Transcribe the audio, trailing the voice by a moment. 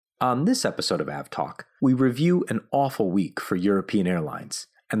On this episode of AvTalk, we review an awful week for European airlines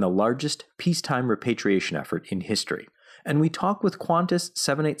and the largest peacetime repatriation effort in history. And we talk with Qantas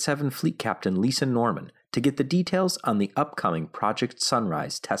 787 fleet captain Lisa Norman to get the details on the upcoming Project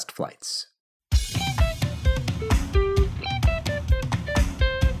Sunrise test flights.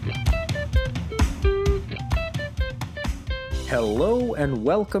 Hello and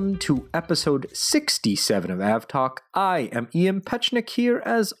welcome to episode 67 of AvTalk. I am Ian Petchnick here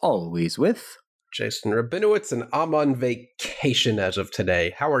as always with Jason Rabinowitz, and I'm on vacation as of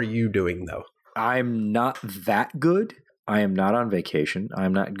today. How are you doing though? I'm not that good. I am not on vacation.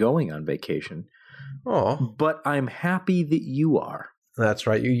 I'm not going on vacation. Oh, but I'm happy that you are. That's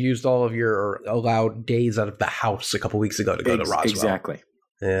right. You used all of your allowed days out of the house a couple weeks ago to go to Roswell. Exactly.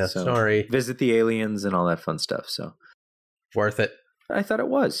 Yeah, so, sorry. Visit the aliens and all that fun stuff. So worth it. I thought it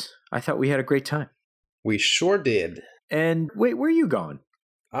was. I thought we had a great time. We sure did. And wait, where are you going?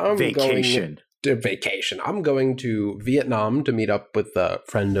 Vacation. I'm going to Vietnam to meet up with a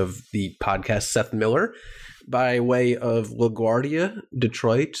friend of the podcast, Seth Miller, by way of LaGuardia,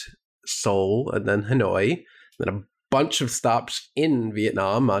 Detroit, Seoul, and then Hanoi. Then a bunch of stops in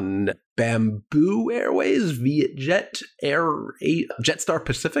Vietnam on Bamboo Airways, Vietjet, Jetstar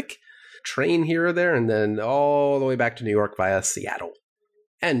Pacific, train here or there, and then all the way back to New York via Seattle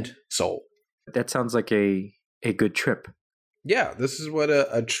and Seoul. That sounds like a good trip. Yeah, this is what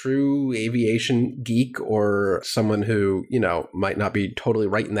a true aviation geek or someone who, might not be totally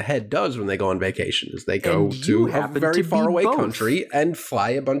right in the head does when they go on vacation, is they go to a very far away country and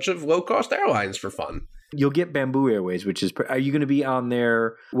fly a bunch of low-cost airlines for fun. You'll get Bamboo Airways, which is, are you going to be on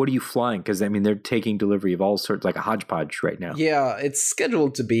there? What are you flying? Because, they're taking delivery of all sorts, like a hodgepodge right now. Yeah, it's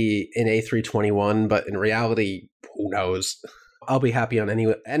scheduled to be an A321, but in reality, who knows? I'll be happy on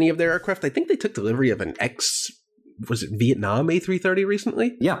any of their aircraft. I think they took delivery of an was it Vietnam A330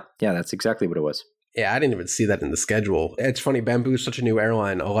 recently? Yeah, that's exactly what it was. Yeah, I didn't even see that in the schedule. It's funny, Bamboo is such a new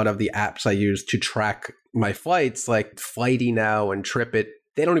airline. A lot of the apps I use to track my flights, like Flighty Now and TripIt,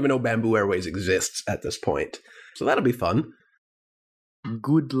 they don't even know Bamboo Airways exists at this point. So that'll be fun.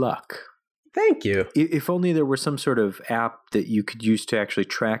 Good luck. Thank you. If only there were some sort of app that you could use to actually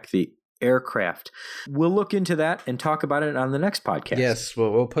track the aircraft. We'll look into that and talk about it on the next podcast. Yes,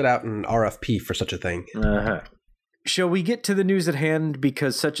 we'll put out an RFP for such a thing. Uh-huh. Shall we get to the news at hand?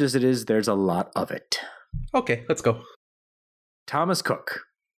 Because such as it is, there's a lot of it. Okay, let's go. Thomas Cook.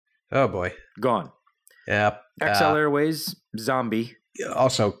 Oh, boy. Gone. Yeah. XL Airways, zombie.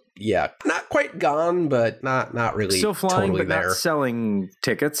 Also, yeah, not quite gone, but not really still flying, totally but there. Not selling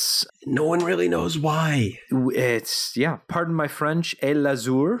tickets. No one really knows why. Pardon my French, El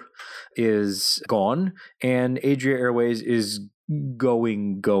Lazur is gone, and Adria Airways is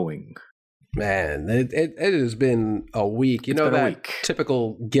going. Man, it has been a week. You know that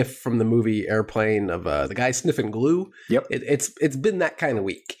typical gif from the movie Airplane of the guy sniffing glue? Yep. It's been that kind of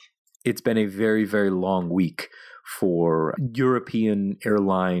week. It's been a very, very long week for European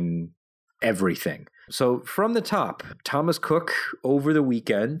airline everything. So from the top, Thomas Cook over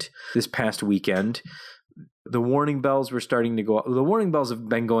this past weekend, the warning bells were starting to go off. The warning bells have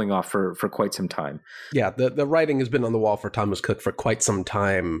been going off for quite some time. Yeah, the writing has been on the wall for Thomas Cook for quite some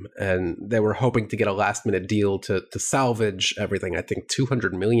time, and they were hoping to get a last-minute deal to salvage everything. I think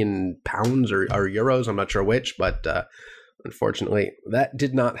 £200 million or euros, I'm not sure which, but unfortunately, that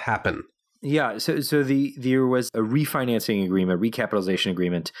did not happen. Yeah, so there was a refinancing agreement, recapitalization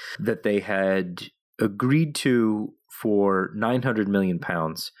agreement that they had agreed to for £900 million.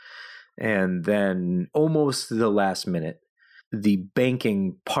 And then almost to the last minute, the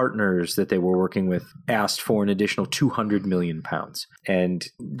banking partners that they were working with asked for an additional £200 million. And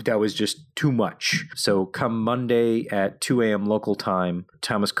that was just too much. So come Monday at 2 a.m. local time,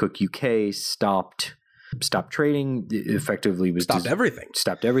 Thomas Cook UK stopped trading, effectively was stopped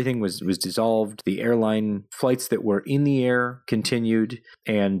everything was dissolved. The airline flights that were in the air continued,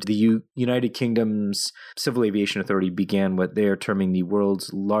 and the United Kingdom's Civil Aviation Authority began what they are terming the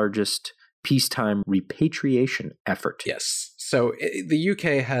world's largest peacetime repatriation effort. Yes. So the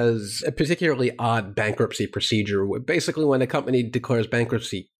UK has a particularly odd bankruptcy procedure. Basically, when a company declares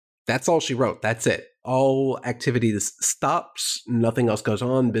bankruptcy, that's all she wrote. That's it. All activities stops. Nothing else goes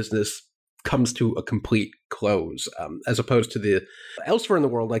on. Business comes to a complete close, as opposed to the elsewhere in the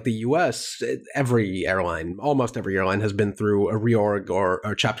world, like the US, almost every airline has been through a reorg or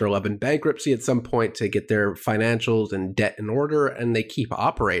Chapter 11 bankruptcy at some point to get their financials and debt in order, and they keep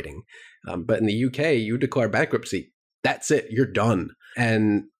operating. But in the UK, you declare bankruptcy, that's it, you're done.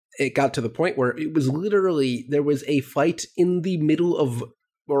 And it got to the point where it was literally, there was a flight in the middle of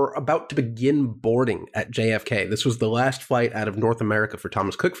were about to begin boarding at JFK. This was the last flight out of North America for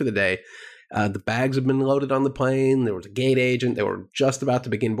Thomas Cook for the day. The bags had been loaded on the plane. There was a gate agent. They were just about to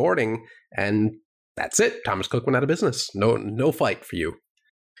begin boarding, and that's it. Thomas Cook went out of business. No flight for you.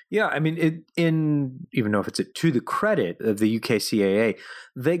 Yeah, I mean, even though if it's to the credit of the UKCAA,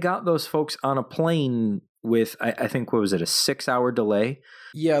 they got those folks on a plane with, I think, what was it, a 6-hour delay?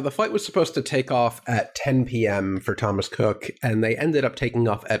 Yeah, the flight was supposed to take off at 10 p.m. for Thomas Cook, and they ended up taking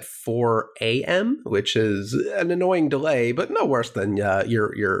off at 4 a.m., which is an annoying delay, but no worse than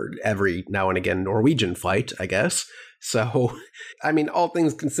your every now and again Norwegian flight, I guess. So, I mean, all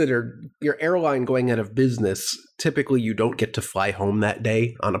things considered, your airline going out of business, typically you don't get to fly home that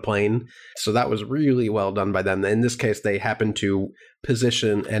day on a plane. So that was really well done by them. In this case, they happened to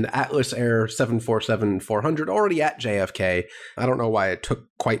position an Atlas Air 747-400 already at JFK. I don't know why it took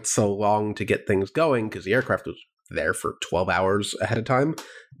quite so long to get things going, because the aircraft was there for 12 hours ahead of time.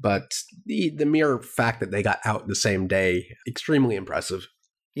 But the mere fact that they got out the same day, extremely impressive.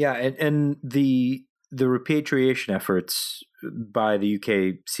 Yeah, and the repatriation efforts by the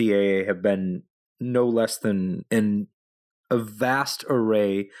UKCAA have been no less than a vast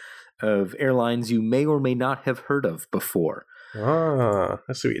array of airlines you may or may not have heard of before. Ah,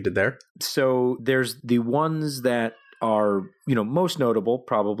 I see what you did there. So there's the ones that are, most notable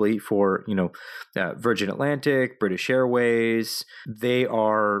probably for, Virgin Atlantic, British Airways. They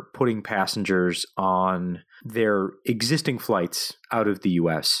are putting passengers on their existing flights out of the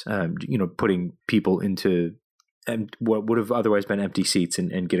U.S., putting people into what would have otherwise been empty seats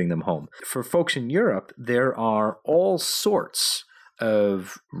and getting them home. For folks in Europe, there are all sorts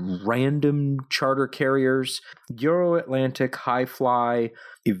of random charter carriers: Euro Atlantic, Highfly,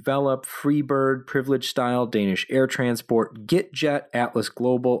 Evelop, Freebird, Privilege Style, Danish Air Transport, GetJet, Atlas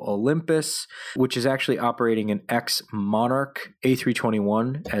Global, Olympus, which is actually operating an ex-Monarch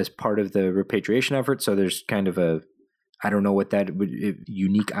A321 as part of the repatriation effort. So there's kind of I don't know what that would,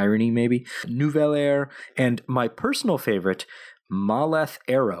 unique irony maybe. Nouvelle Air, and my personal favorite, Maleth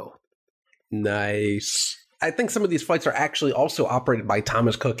Aero. Nice. I think some of these flights are actually also operated by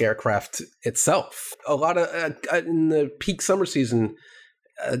Thomas Cook Aircraft itself. A lot of, in the peak summer season,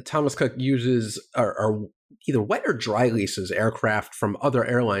 Thomas Cook uses or either wet or dry leases aircraft from other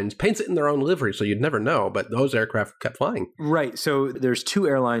airlines, paints it in their own livery, so you'd never know, but those aircraft kept flying. Right. So there's two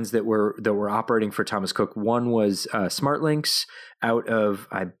airlines that were operating for Thomas Cook. One was SmartLynx out of,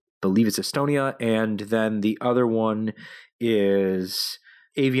 I believe it's Estonia, and then the other one is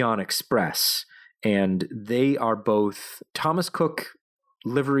Avion Express. And they are both Thomas Cook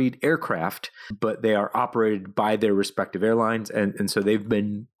liveried aircraft, but they are operated by their respective airlines. And so they've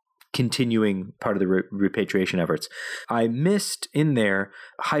been continuing part of the repatriation efforts. I missed in there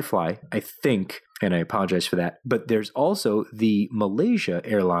Highfly, I think, and I apologize for that. But there's also the Malaysia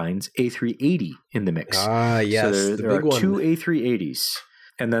Airlines A380 in the mix. Ah, yes, so there are two A380s.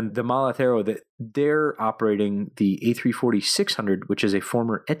 And then the Maleth Aero, that they're operating the A340-600, which is a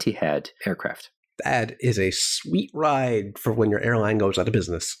former Etihad aircraft. That is a sweet ride for when your airline goes out of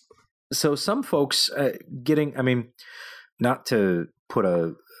business. So some folks not to put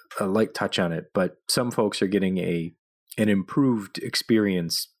a light touch on it, but some folks are getting an improved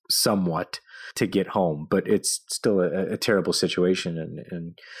experience somewhat to get home, but it's still a terrible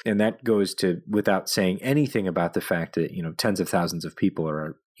situation. And that goes to without saying anything about the fact that, tens of thousands of people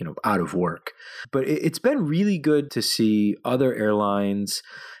are, out of work. But it's been really good to see other airlines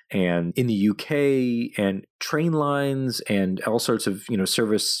and in the UK and train lines and all sorts of,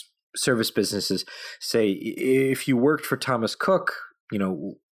 service businesses say, if you worked for Thomas Cook,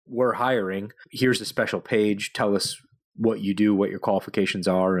 we're hiring. Here's a special page. Tell us what you do, what your qualifications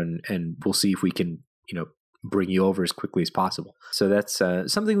are, and we'll see if we can, bring you over as quickly as possible. So that's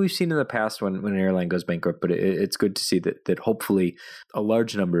something we've seen in the past when an airline goes bankrupt, but it's good to see that hopefully a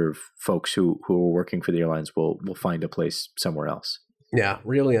large number of folks who are working for the airlines will find a place somewhere else. Yeah,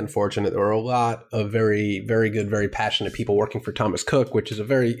 really unfortunate. There were a lot of very, very good, very passionate people working for Thomas Cook, which is a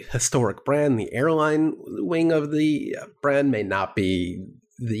very historic brand. The airline wing of the brand may not be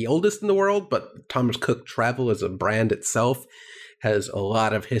the oldest in the world, but Thomas Cook Travel as a brand itself has a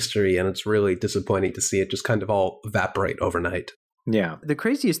lot of history, and it's really disappointing to see it just kind of all evaporate overnight. Yeah. The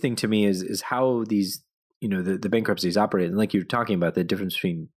craziest thing to me is how these, the bankruptcies operate. And like you were talking about, the difference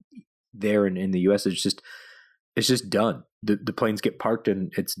between there and in the US, it's just done. The planes get parked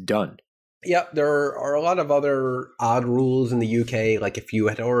and it's done. Yeah, there are a lot of other odd rules in the UK. Like if you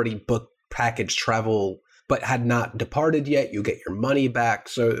had already booked package travel but had not departed yet, you get your money back.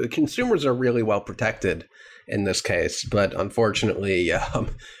 So consumers are really well protected in this case. But unfortunately,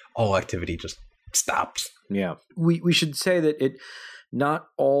 all activity just stops. Yeah. We should say that not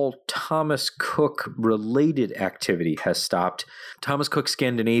all Thomas Cook related activity has stopped. Thomas Cook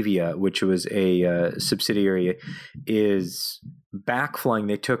Scandinavia, which was a subsidiary, is back flying.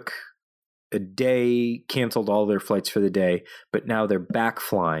 They took a day, canceled all their flights for the day, but now they're back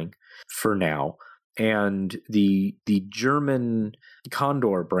flying for now. And the German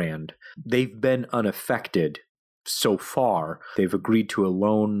Condor brand, they've been unaffected so far. They've agreed to a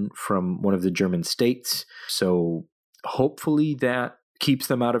loan from one of the German states. So hopefully that keeps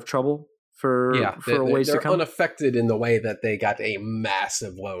them out of trouble for a ways to come. They're unaffected in the way that they got a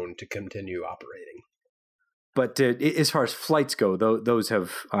massive loan to continue operating. But as far as flights go, those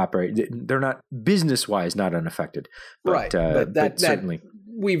have operated. They're not business-wise not unaffected. But, right. But certainly.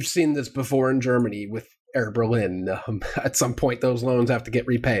 We've seen this before in Germany with Air Berlin. At some point, those loans have to get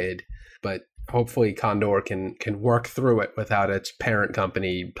repaid. But hopefully Condor can work through it without its parent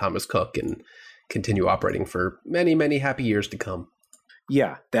company, Thomas Cook, and continue operating for many, many happy years to come.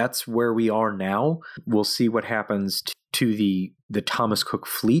 Yeah, that's where we are now. We'll see what happens to the Thomas Cook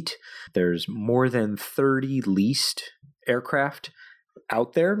fleet. There's more than 30 leased aircraft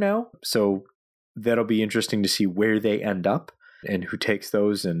out there now. So that'll be interesting to see where they end up and who takes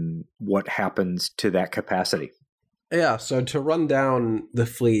those and what happens to that capacity. Yeah, so to run down the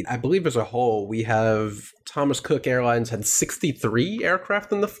fleet, I believe as a whole, we have Thomas Cook Airlines had 63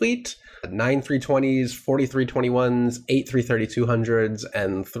 aircraft in the fleet, 9 320s, 40 321s, 8 330-200s,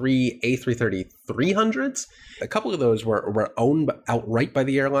 and 3 A330-300s. A couple of those were owned outright by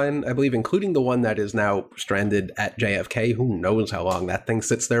the airline, I believe, including the one that is now stranded at JFK. Who knows how long that thing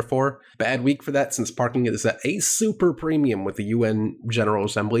sits there for. Bad week for that, since parking is at a super premium with the UN General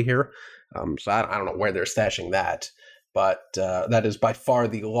Assembly here. So I don't know where they're stashing that. But that is by far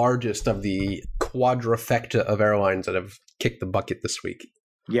the largest of the quadrifecta of airlines that have kicked the bucket this week.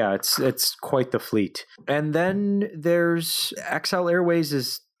 Yeah, it's quite the fleet. And then there's XL Airways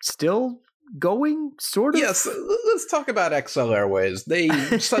is still going, sort of? Yes, let's talk about XL Airways. They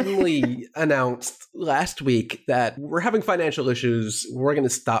suddenly announced last week that we're having financial issues. We're going to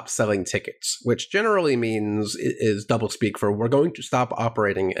stop selling tickets, which generally means is doublespeak for we're going to stop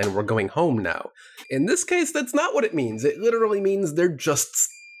operating and we're going home now. In this case, that's not what it means. It literally means they're just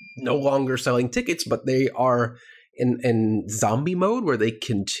no longer selling tickets, but they are in zombie mode where they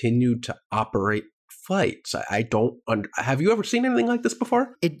continue to operate flights. I don't have you ever seen anything like this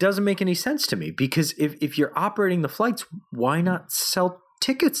before? It doesn't make any sense to me, because if you're operating the flights, why not sell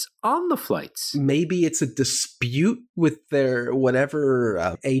tickets on the flights? Maybe it's a dispute with their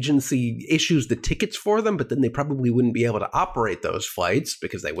whatever agency issues the tickets for them, but then they probably wouldn't be able to operate those flights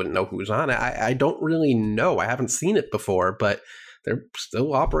because they wouldn't know who's on it. I don't really know. I haven't seen it before, but they're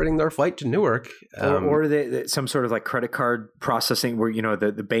still operating their flight to Newark. Or they, some sort of like credit card processing where, you know,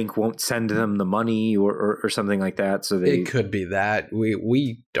 the bank won't send them the money or something like that. So it could be that.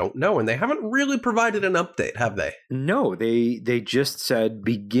 We don't know. And they haven't really provided an update, have they? No, they just said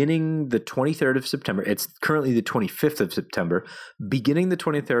beginning the 23rd of September, it's currently the 25th of September, beginning the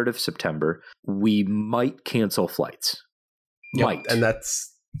 23rd of September, we might cancel flights. Yep, might. And that's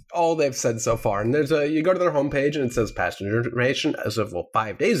all they've said so far. And there's you go to their homepage and it says passenger information as of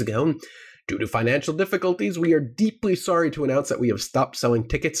 5 days ago. Due to financial difficulties, we are deeply sorry to announce that we have stopped selling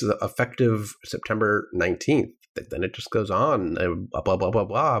tickets effective September 19th. Then it just goes on, blah, blah, blah,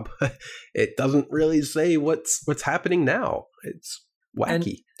 blah. It doesn't really say what's happening now. It's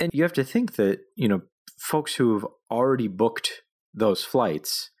wacky. And you have to think that, you know, folks who have already booked those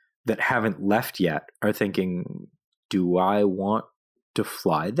flights that haven't left yet are thinking, do I want to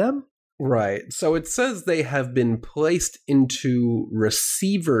fly them? Right. So it says they have been placed into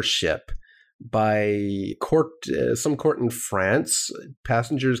receivership by some court in France.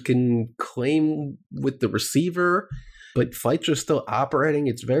 Passengers can claim with the receiver, but flights are still operating.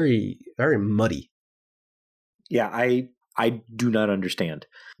 It's very, very muddy. Yeah, I do not understand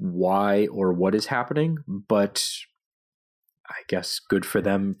why or what is happening, but I guess good for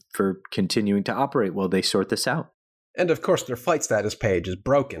them for continuing to operate while they sort this out. And of course, their flight status page is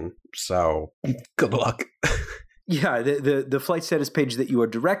broken, so good luck. Yeah, the flight status page that you are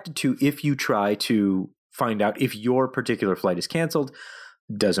directed to if you try to find out if your particular flight is canceled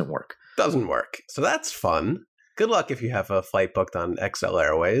doesn't work. Doesn't work. So that's fun. Good luck if you have a flight booked on XL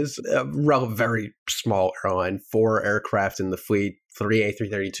Airways, a very small airline, 4 aircraft in the fleet, 3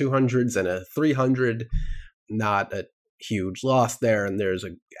 A330-200s and a 300, not a huge loss there, and there's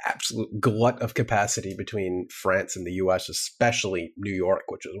an absolute glut of capacity between France and the US, especially New York,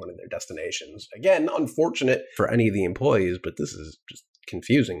 which is one of their destinations. Again, unfortunate for any of the employees, but this is just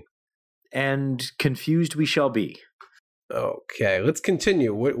confusing. And confused we shall be. Okay, let's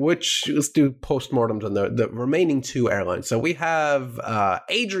continue. Let's do postmortems on the remaining two airlines. So we have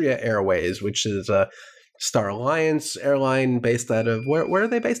Adria Airways, which is a Star Alliance airline based out of where are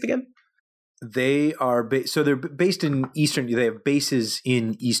they based again? They are so they're based in Eastern. They have bases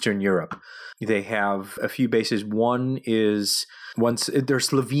in Eastern Europe. They have a few bases. They're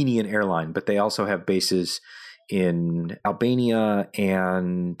Slovenian airline, but they also have bases in Albania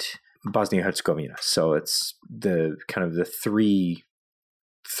and Bosnia Herzegovina. So it's the kind of the three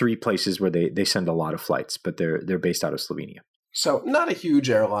places where they send a lot of flights, but they're based out of Slovenia. So not a huge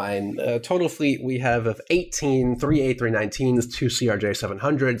airline. Total fleet we have of 18 3 A319s, 2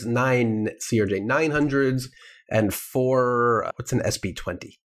 CRJ700s, 9 CRJ900s, and 4, what's an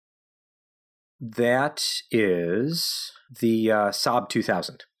SB20? That is the Saab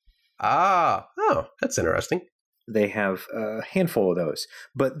 2000. Oh, that's interesting. They have a handful of those,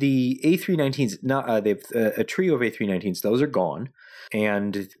 but the A319s, they have a trio of A319s. Those are gone,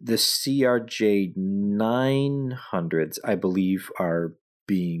 and the CRJ 900s, I believe, are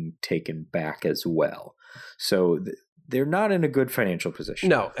being taken back as well. So they're not in a good financial position.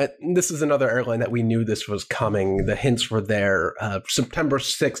 No, this is another airline that we knew this was coming. The hints were there. September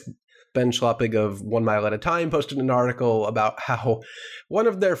 6th. Ben Schloppig of 1 Mile at a Time posted an article about how one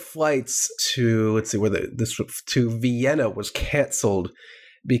of their flights to Vienna was canceled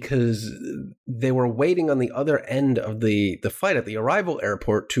because they were waiting on the other end of the flight at the arrival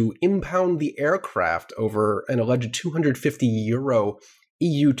airport to impound the aircraft over an alleged €250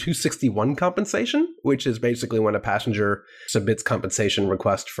 EU 261 compensation, which is basically when a passenger submits compensation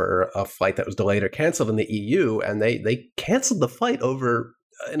request for a flight that was delayed or canceled in the EU, and they canceled the flight over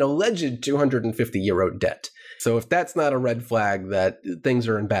an alleged €250 debt. So if that's not a red flag that things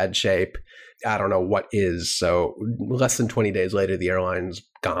are in bad shape, I don't know what is. So less than 20 days later, the airline's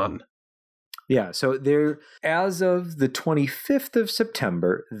gone. Yeah, so as of the 25th of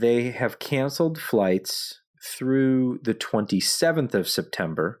September, they have canceled flights through the 27th of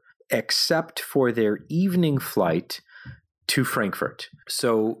September, except for their evening flight to Frankfurt.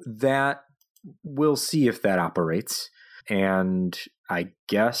 So that we'll see if that operates. And I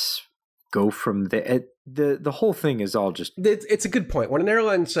guess go from there. The whole thing is all just... It's a good point. When an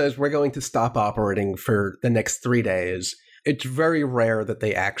airline says we're going to stop operating for the next 3 days, it's very rare that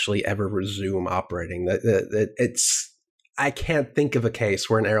they actually ever resume operating. I can't think of a case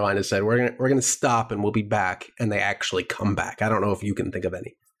where an airline has said we're going to stop and we'll be back, and they actually come back. I don't know if you can think of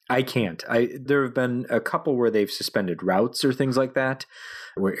any. I can't. There have been a couple where they've suspended routes or things like that,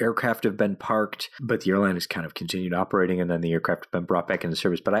 where aircraft have been parked, but the airline has kind of continued operating, and then the aircraft have been brought back into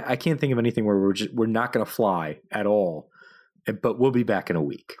service. But I can't think of anything where we're not going to fly at all, but we'll be back in a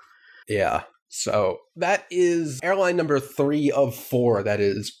week. Yeah. So that is airline number 3 of 4 that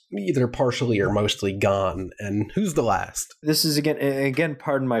is either partially or mostly gone. And who's the last? This is, again,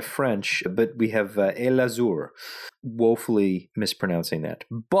 pardon my French, but we have El Azur, woefully mispronouncing that.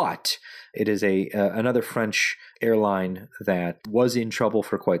 But it is another French airline that was in trouble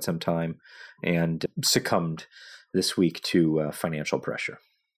for quite some time and succumbed this week to financial pressure.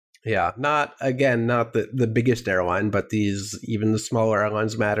 Yeah, not the biggest airline, but even the smaller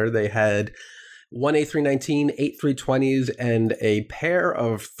airlines matter. They had 1 A319, 8 320s, and a pair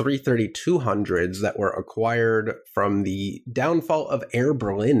of 330-200s that were acquired from the downfall of Air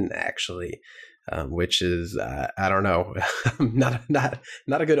Berlin, actually, which is, I don't know, not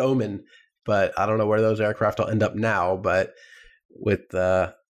a good omen, but I don't know where those aircraft will end up now, but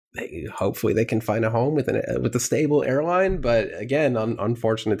hopefully they can find a home with a stable airline. But again,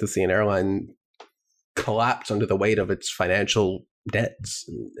 unfortunate to see an airline collapse under the weight of its financial debts.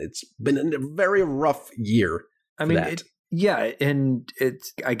 It's been a very rough year. I mean, I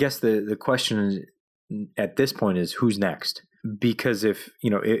guess the question at this point is who's next? Because if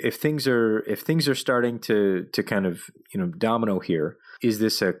things are starting to kind of domino here, is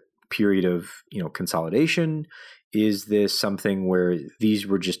this a period of consolidation? Is this something where these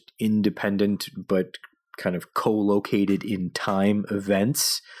were just independent but kind of co-located in time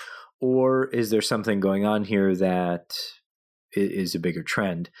events? Or is there something going on here that is a bigger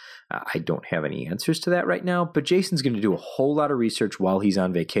trend? I don't have any answers to that right now, but Jason's going to do a whole lot of research while he's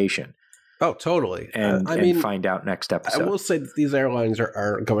on vacation. Oh, totally. And find out next episode. I will say that these airlines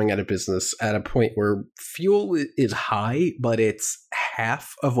are going out of business at a point where fuel is high, but it's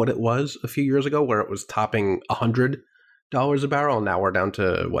half of what it was a few years ago, where it was topping $100 a barrel. Now we're down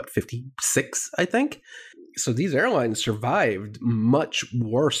to, 56, I think? So these airlines survived much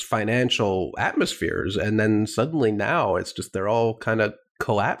worse financial atmospheres, and then suddenly now it's just they're all kind of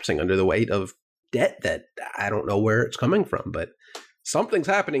collapsing under the weight of debt that I don't know where it's coming from, but something's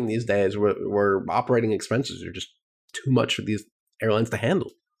happening these days where operating expenses are just too much for these airlines to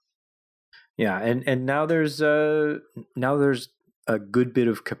handle. Yeah, and now there's a good bit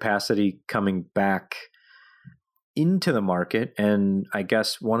of capacity coming back into the market, and I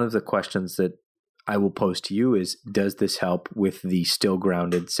guess one of the questions that I will pose to you is, does this help with the still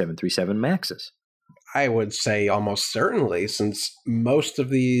grounded 737 MAXs? I would say almost certainly, since most of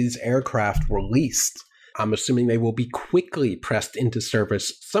these aircraft were leased. I'm assuming they will be quickly pressed into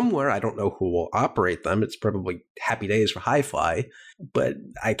service somewhere. I don't know who will operate them. It's probably happy days for Hi-Fly, but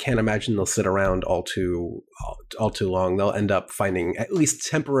I can't imagine they'll sit around all too long. They'll end up finding at least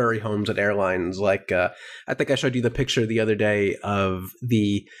temporary homes at airlines. Like I think I showed you the picture the other day of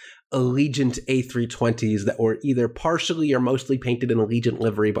the Allegiant A320s that were either partially or mostly painted in Allegiant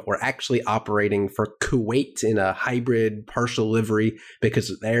livery, but were actually operating for Kuwait in a hybrid partial livery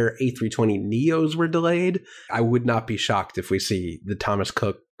because their A320neos were delayed. I would not be shocked if we see the Thomas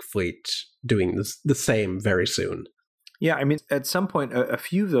Cook fleet doing the same very soon. Yeah, I mean, at some point, a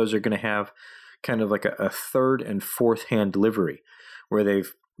few of those are going to have kind of like a third and fourth hand livery where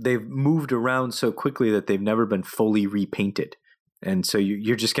they've moved around so quickly that they've never been fully repainted. And so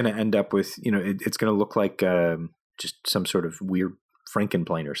you're just going to end up with, it's going to look like just some sort of weird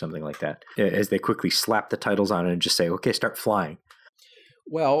Frankenplane or something like that, as they quickly slap the titles on it and just say, okay, start flying.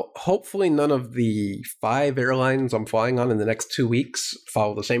 Well, hopefully none of the 5 airlines I'm flying on in the next 2 weeks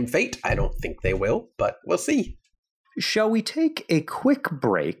follow the same fate. I don't think they will, but we'll see. Shall we take a quick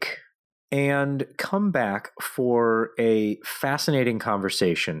break and come back for a fascinating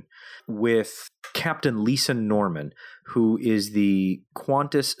conversation with Captain Lisa Norman, who is the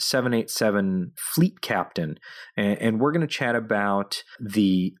Qantas 787 fleet captain. And we're going to chat about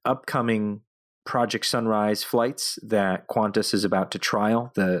the upcoming Project Sunrise flights that Qantas is about to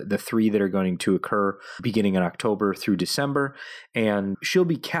trial, the 3 that are going to occur beginning in October through December. And she'll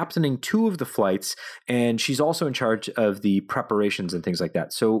be captaining 2 of the flights, and she's also in charge of the preparations and things like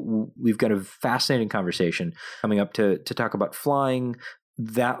that. So we've got a fascinating conversation coming up to talk about flying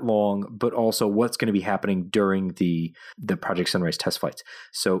that long, but also what's going to be happening during the Project Sunrise test flights.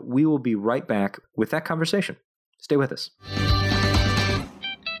 So we will be right back with that conversation. Stay with us.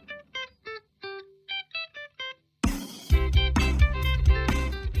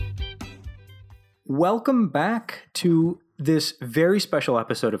 Welcome back to this very special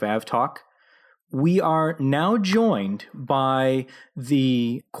episode of AvTalk. We are now joined by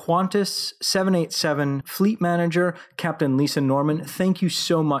the Qantas 787 fleet manager, Captain Lisa Norman. Thank you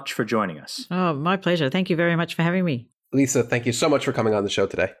so much for joining us. Oh, my pleasure. Thank you very much for having me. Lisa, thank you so much for coming on the show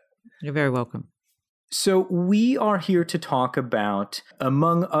today. You're very welcome. So we are here to talk about,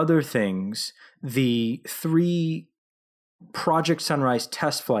 among other things, the 3 Project Sunrise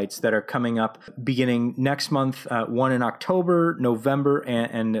test flights that are coming up beginning next month, one in October, November,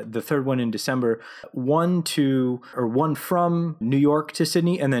 and the third one in December, one from New York to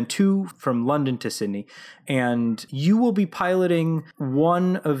Sydney, and then 2 from London to Sydney. And you will be piloting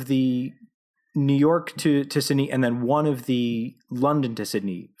one of the New York to Sydney and then one of the London to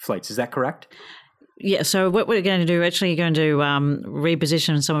Sydney flights. Is that correct? Yeah, so what we're going to do, actually going to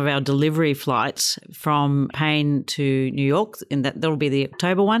reposition some of our delivery flights from Payne to New York, and that'll be the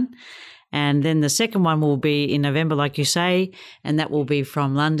October one. And then the second one will be in November, like you say, and that will be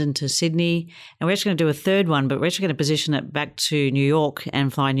from London to Sydney. And we're actually going to do a third one, but we're actually going to position it back to New York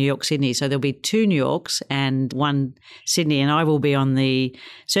and fly New York, Sydney. So there'll be 2 New Yorks and 1 Sydney, and I will be on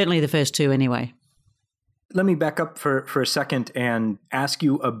certainly the first 2 anyway. Let me back up for a second and ask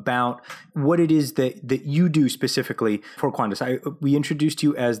you about what it is that you do specifically for Qantas. We introduced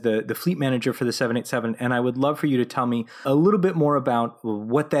you as the fleet manager for the 787, and I would love for you to tell me a little bit more about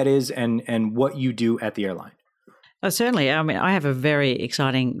what that is and what you do at the airline. Certainly. I mean, I have a very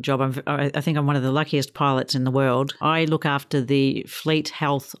exciting job. I think I'm one of the luckiest pilots in the world. I look after the fleet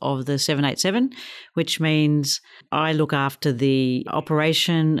health of the 787, which means I look after the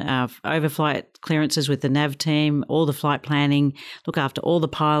operation, overflight clearances with the nav team, all the flight planning, look after all the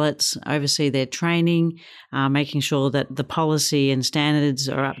pilots, oversee their training, making sure that the policy and standards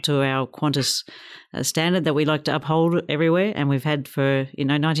are up to our Qantas standard that we like to uphold everywhere, and we've had for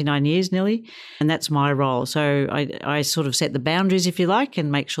 99 years nearly, and that's my role. So I sort of set the boundaries, if you like,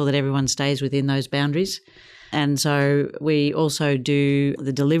 and make sure that everyone stays within those boundaries. And so we also do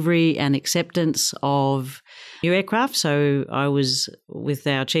the delivery and acceptance of new aircraft. So I was with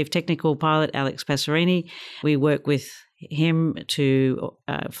our chief technical pilot, Alex Passerini. We work with him to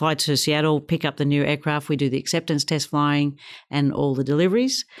fly to Seattle, pick up the new aircraft. We do the acceptance test flying and all the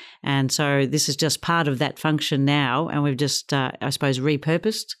deliveries. And so this is just part of that function now. And we've just, I suppose,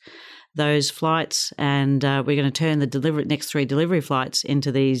 repurposed those flights. And we're going to turn the next 3 delivery flights into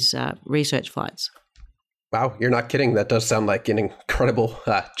these research flights. Wow, you're not kidding. That does sound like an incredible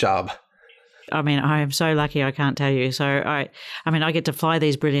job. I mean, I am so lucky, I can't tell you. So I get to fly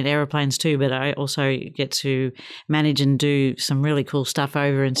these brilliant aeroplanes too, but I also get to manage and do some really cool stuff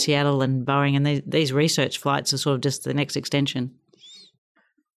over in Seattle and Boeing, and these research flights are sort of just the next extension.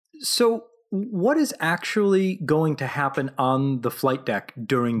 So what is actually going to happen on the flight deck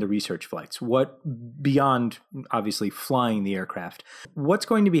during the research flights? What, beyond obviously flying the aircraft, what's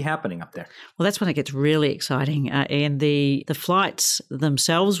going to be happening up there? Well, that's when it gets really exciting. And the flights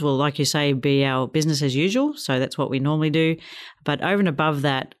themselves will, like you say, be our business as usual. So that's what we normally do. But over and above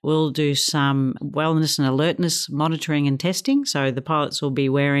that, we'll do some wellness and alertness monitoring and testing. So the pilots will be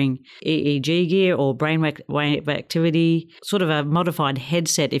wearing EEG gear or brainwave activity, sort of a modified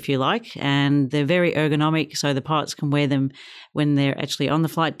headset, if you like. And they're very ergonomic, so the pilots can wear them when they're actually on the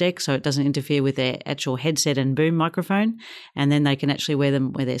flight deck, so it doesn't interfere with their actual headset and boom microphone. And then they can actually wear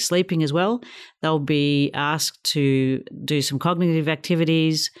them where they're sleeping as well. They'll be asked to do some cognitive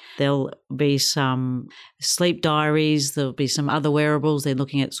activities. There'll be some sleep diaries. There'll be some other wearables. They're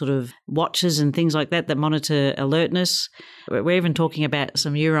looking at sort of watches and things like that monitor alertness. We're even talking about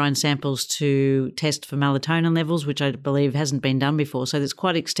some urine samples to test for melatonin levels, which I believe hasn't been done before. So there's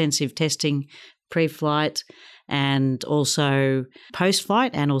quite extensive testing pre-flight and also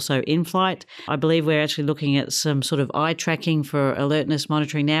post-flight and also in-flight. I believe we're actually looking at some sort of eye tracking for alertness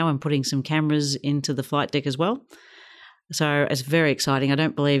monitoring now and putting some cameras into the flight deck as well. So it's very exciting. I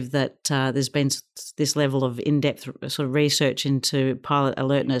don't believe that there's been this level of in-depth sort of research into pilot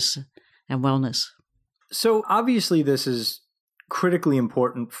alertness and wellness. So obviously this is critically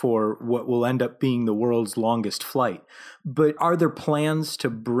important for what will end up being the world's longest flight. But are there plans to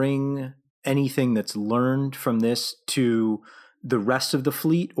bring anything that's learned from this to the rest of the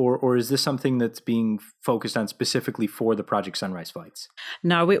fleet, or is this something that's being focused on specifically for the Project Sunrise flights?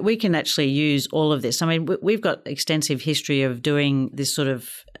 No, we can actually use all of this. I mean, we've got extensive history of doing this sort of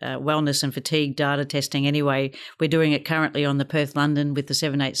wellness and fatigue data testing anyway. We're doing it currently on the Perth-London with the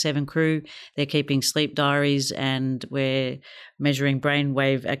 787 crew. They're keeping sleep diaries and we're measuring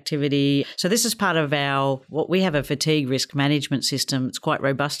brainwave activity. So this is part of we have a fatigue risk management system. It's quite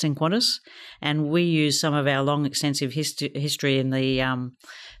robust in Qantas, and we use some of our long, extensive history in the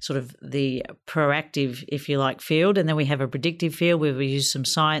sort of the proactive, if you like, field. And then we have a predictive field where we use some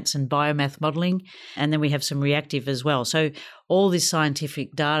science and biomath modelling, and then we have some reactive as well. So all this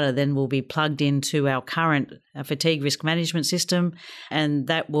scientific data then will be plugged into our current fatigue risk management system, and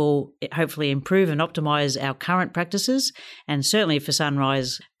that will hopefully improve and optimise our current practices, and certainly for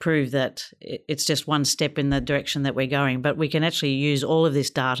Sunrise prove that it's just one step in the direction that we're going. But we can actually use all of this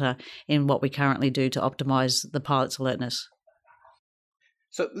data in what we currently do to optimise the pilot's alertness.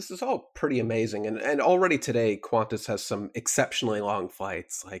 So this is all pretty amazing. And already today, Qantas has some exceptionally long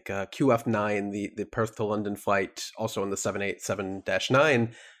flights, like QF9, the Perth to London flight, also on the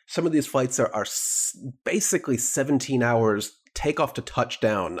 787-9. Some of these flights are basically 17 hours takeoff to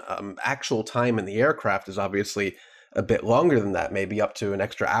touchdown. Actual time in the aircraft is obviously a bit longer than that, maybe up to an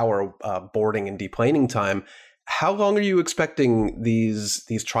extra hour boarding and deplaning time. How long are you expecting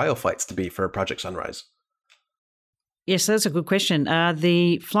these trial flights to be for Project Sunrise? Yes, that's a good question.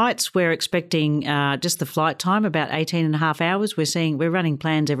 The flights, we're expecting just the flight time, about 18 and a half hours. We're running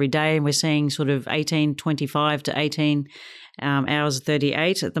plans every day, and we're seeing sort of 18:25 to 18 hours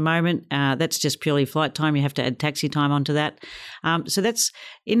 38 at the moment. That's just purely flight time. You have to add taxi time onto that. So that's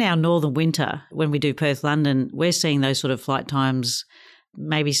in our northern winter when we do Perth-London, we're seeing those sort of flight times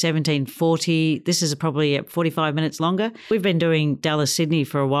maybe 17:40. This is probably 45 minutes longer. We've been doing Dallas-Sydney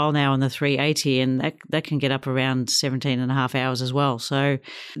for a while now on the 380, and that can get up around 17 and a half hours as well. So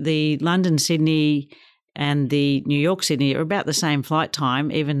the London-Sydney and the New York-Sydney are about the same flight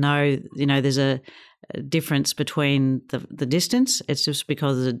time, even though, there's a difference between the distance. It's just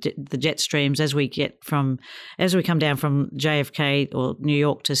because of the jet streams as we come down from JFK or New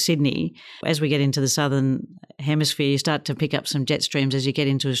York to Sydney, as we get into the southern hemisphere, you start to pick up some jet streams as you get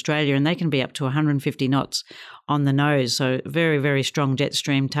into Australia, and they can be up to 150 knots on the nose. So very, very strong jet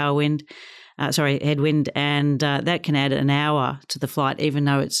stream headwind, and that can add an hour to the flight, even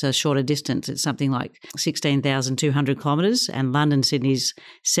though it's a shorter distance. It's something like 16,200 kilometres, and London-Sydney's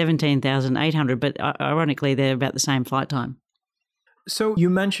 17,800, but ironically, they're about the same flight time. So you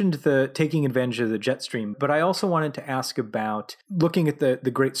mentioned the taking advantage of the jet stream, but I also wanted to ask about looking at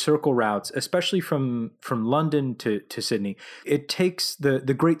the Great Circle routes, especially from London to Sydney. It takes the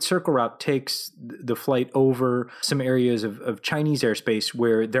Great Circle route takes the flight over some areas of Chinese airspace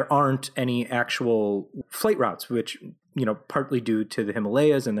where there aren't any actual flight routes, which, you know, partly due to the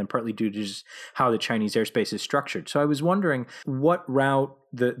Himalayas and then partly due to just how the Chinese airspace is structured. So I was wondering what route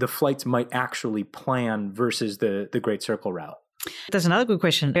the flights might actually plan versus the Great Circle route. That's another good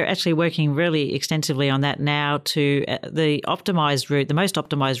question. They're actually working really extensively on that now to the optimized route. The most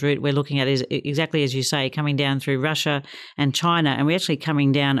optimized route we're looking at is exactly as you say, coming down through Russia and China. And we're actually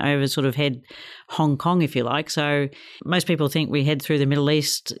coming down over sort of head Hong Kong, if you like. So most people think we head through the Middle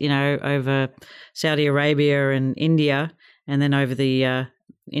East, you know, over Saudi Arabia and India, and then over the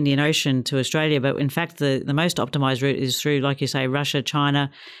Indian Ocean to Australia. But in fact, the most optimized route is through, like you say, Russia,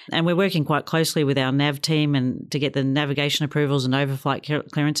 China. And we're working quite closely with our nav team and to get the navigation approvals and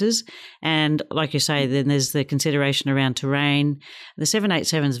overflight clearances. And like you say, then there's the consideration around terrain. The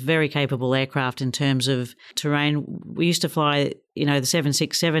 787 is very capable aircraft in terms of terrain. We used to fly, you know, the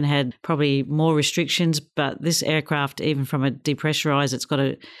 767 had probably more restrictions, but this aircraft, even from a depressurized, it's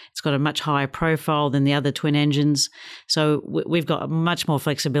got a much higher profile than the other twin engines. So we've got much more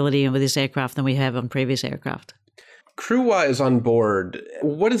flexibility with this aircraft than we have on previous aircraft. Crew-wise on board,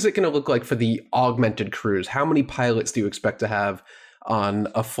 what is it going to look like for the augmented crews? How many pilots do you expect to have on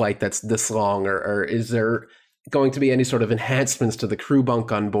a flight that's this long, or is there going to be any sort of enhancements to the crew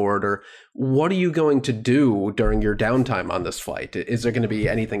bunk on board, or what are you going to do during your downtime on this flight? Is there going to be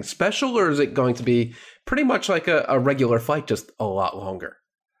anything special, or is it going to be pretty much like a regular flight, just a lot longer?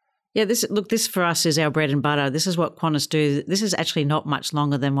 Yeah, this for us is our bread and butter. This is what Qantas do. This is actually not much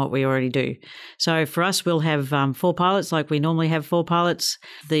longer than what we already do. So for us, we'll have 4 pilots like we normally have 4 pilots.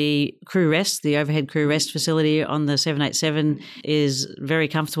 The crew rest, the overhead crew rest facility on the 787 is very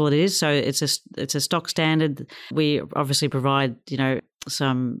comfortable. It is. So it's a stock standard. We obviously provide, you know,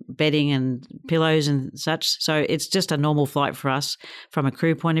 some bedding and pillows and such. So it's just a normal flight for us from a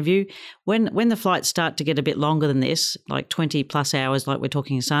crew point of view. When the flights start to get a bit longer than this, like 20 plus hours, like we're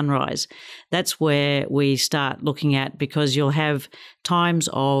talking sunrise, that's where we start looking at, because you'll have times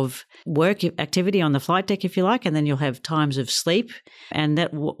of work activity on the flight deck, if you like, and then you'll have times of sleep. And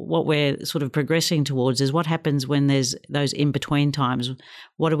that what we're sort of progressing towards is what happens when there's those in-between times.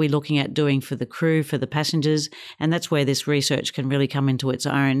 What are we looking at doing for the crew, for the passengers? And that's where this research can really come into its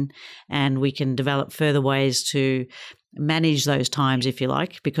own, and we can develop further ways to manage those times, if you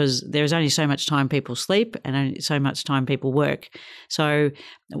like, because there's only so much time people sleep and only so much time people work. So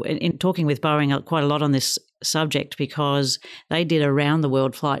in talking with Boeing quite a lot on this subject, because they did a round the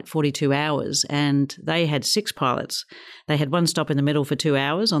world flight, 42 hours, and they had 6 pilots. They had one stop in the middle for 2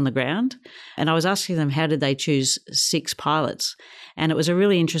 hours on the ground. And I was asking them, how did they choose 6 pilots? And it was a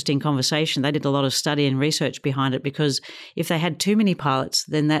really interesting conversation. They did a lot of study and research behind it, because if they had too many pilots,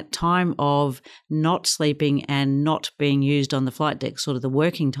 then that time of not sleeping and not being used on the flight deck, sort of the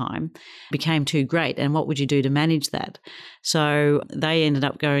working time, became too great. And what would you do to manage that? So they ended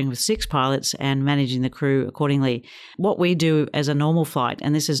up going with 6 pilots and managing the crew accordingly. What we do as a normal flight,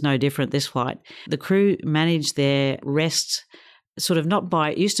 and this is no different this flight, the crew manage their rest sort of not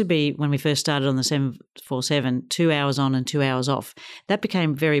by, it used to be when we first started on the 747, 2 hours on and 2 hours off. That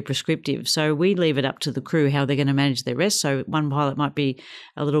became very prescriptive. So we leave it up to the crew how they're going to manage their rest. So one pilot might be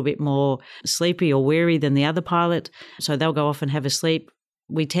a little bit more sleepy or weary than the other pilot. So they'll go off and have a sleep.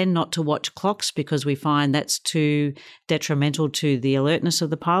 We tend not to watch clocks because we find that's too detrimental to the alertness of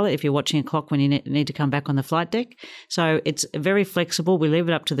the pilot if you're watching a clock when you need to come back on the flight deck. So it's very flexible. We leave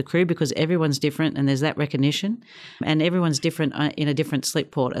it up to the crew because everyone's different and there's that recognition, and everyone's different in a different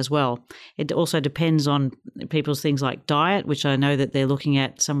sleep port as well. It also depends on people's things like diet, which I know that they're looking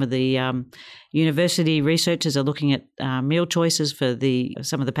at. Some of the university researchers are looking at meal choices for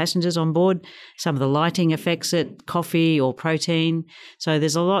some of the passengers on board. Some of the lighting affects it, coffee or protein. So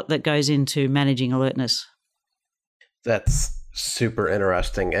there's a lot that goes into managing alertness. That's super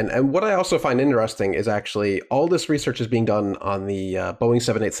interesting. And what I also find interesting is actually all this research is being done on the Boeing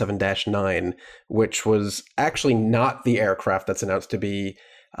 787-9, which was actually not the aircraft that's announced to be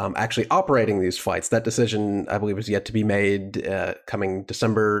actually operating these flights. That decision, I believe, is yet to be made coming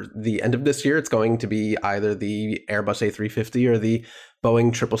December, the end of this year. It's going to be either the Airbus A350 or the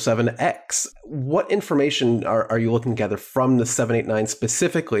Boeing 777X. What information are you looking to gather from the 789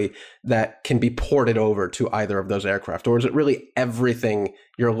 specifically that can be ported over to either of those aircraft? Or is it really everything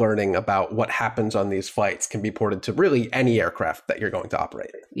you're learning about what happens on these flights can be ported to really any aircraft that you're going to operate?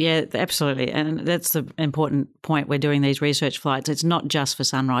 Yeah, absolutely. And that's the important point. We're doing these research flights. It's not just for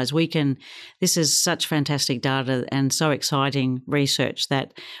Sunrise. This is such fantastic data and so exciting research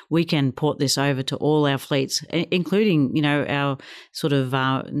that we can port this over to all our fleets, including, our sort of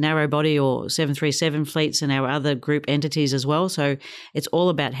narrow body or 737 fleets and our other group entities as well. So it's all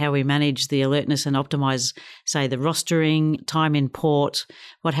about how we manage the alertness and optimize, say, the rostering, time in port,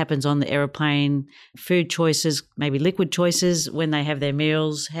 what happens on the aeroplane, food choices, maybe liquid choices when they have their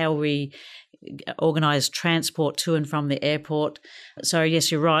meals, how we organise transport to and from the airport. So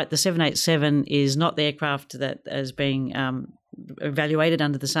yes, you're right. The 787 is not the aircraft that is being evaluated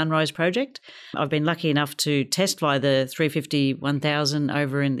under the Sunrise project. I've been lucky enough to test fly the 350-1000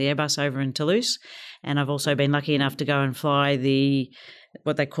 over in the Airbus over in Toulouse, and I've also been lucky enough to go and fly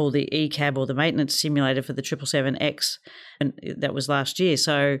what they call the ECAB or the maintenance simulator for the 777X, and that was last year.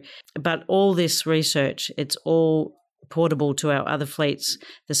 So, but all this research, it's all portable to our other fleets,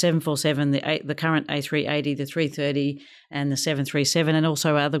 the 747, the current A380, the 330, and the 737, and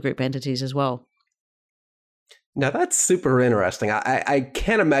also other group entities as well. Now, that's super interesting. I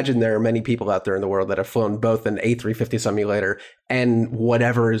can't imagine there are many people out there in the world that have flown both an A350 simulator and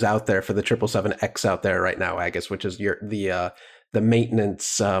whatever is out there for the 777X out there right now, Agus, which is the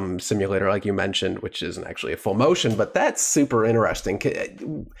maintenance simulator, like you mentioned, which isn't actually a full motion, but that's super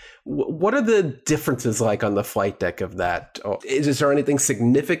interesting. What are the differences like on the flight deck of that? Is there anything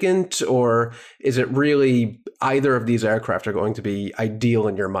significant, or is it really either of these aircraft are going to be ideal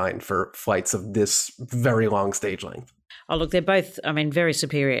in your mind for flights of this very long stage length? Oh, look, they're both, very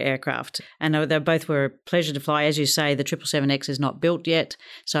superior aircraft. And they both were a pleasure to fly. As you say, the 777X is not built yet.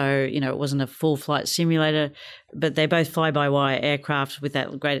 So, it wasn't a full flight simulator, but they're both fly-by-wire aircraft with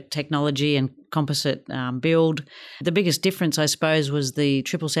that great technology and composite build. The biggest difference, I suppose, was the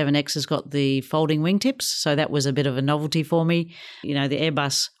 777X has got the folding wingtips. So that was a bit of a novelty for me. The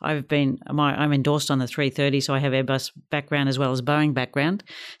Airbus, I'm endorsed on the 330, so I have Airbus background as well as Boeing background.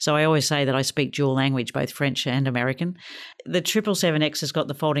 So I always say that I speak dual language, both French and American. The 777X has got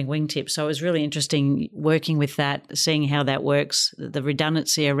the folding wingtips, so it was really interesting working with that, seeing how that works, the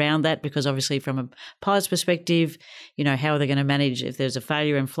redundancy around that, because obviously from a pilot's perspective, how are they going to manage if there's a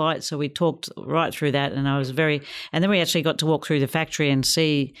failure in flight? So we talked right through that, and and then we actually got to walk through the factory and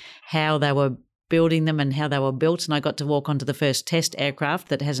see how they were building them and how they were built, and I got to walk onto the first test aircraft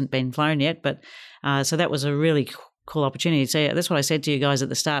that hasn't been flown yet, but so that was a really cool opportunity. So that's what I said to you guys at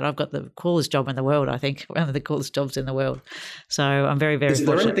the start. I've got the coolest job in the world, I think, one of the coolest jobs in the world. So I'm very, very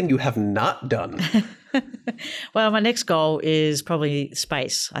fortunate. Is there anything you have not done? Well, my next goal is probably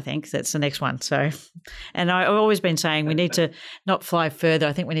space. I think that's the next one. So, and I've always been saying we need to not fly further.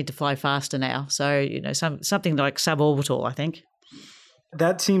 I think we need to fly faster now. So, something like suborbital, I think.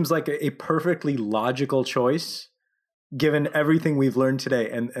 That seems like a perfectly logical choice, given everything we've learned today,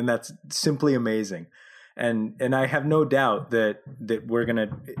 and that's simply amazing. And I have no doubt that we're going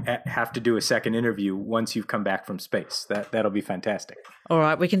to have to do a second interview once you've come back from space. That'll be fantastic. All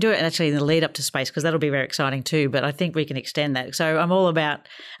right. We can do it actually in the lead up to space, because that'll be very exciting too. But I think we can extend that. So I'm all about,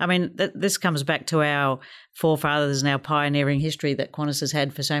 this comes back to our forefathers and our pioneering history that Qantas has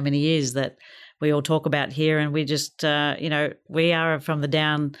had for so many years that we all talk about here, and we just, we are from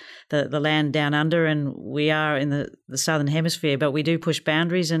the land down under, and we are in the southern hemisphere, but we do push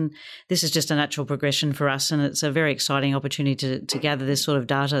boundaries, and this is just a natural progression for us, and it's a very exciting opportunity to gather this sort of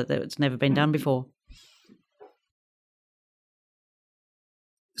data that's never been done before.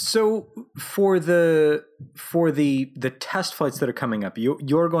 So for the test flights that are coming up,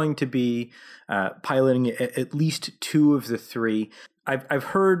 you're going to be piloting at least two of the three. I've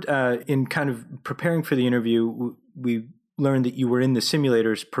heard in kind of preparing for the interview, we learned that you were in the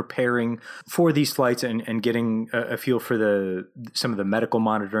simulators preparing for these flights and getting a feel for some of the medical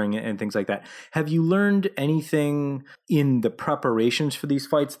monitoring and things like that. Have you learned anything in the preparations for these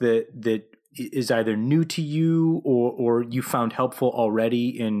flights that is either new to you or you found helpful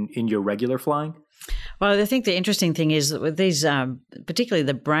already in your regular flying? Well, I think the interesting thing is that with these, particularly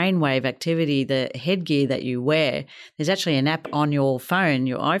the brainwave activity, the headgear that you wear, there's actually an app on your phone,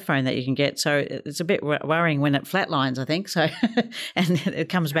 your iPhone, that you can get. So it's a bit worrying when it flatlines, I think. So, and it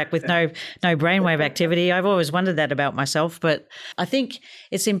comes back with no brainwave activity. I've always wondered that about myself, but I think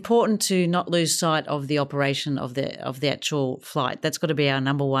it's important to not lose sight of the operation of the actual flight. That's got to be our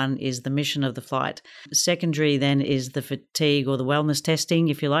number one, is the mission of the flight. Secondary then is the fatigue or the wellness testing,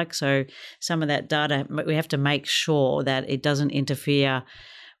 if you like. So some of that data we have to make sure that it doesn't interfere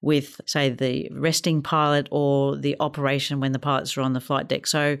with, say, the resting pilot or the operation when the pilots are on the flight deck.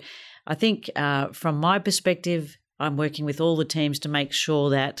 So I think from my perspective, I'm working with all the teams to make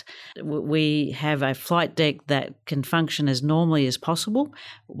sure that we have a flight deck that can function as normally as possible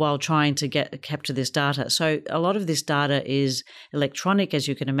while trying to capture this data. So a lot of this data is electronic, as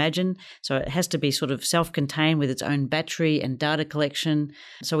you can imagine. So it has to be sort of self-contained with its own battery and data collection.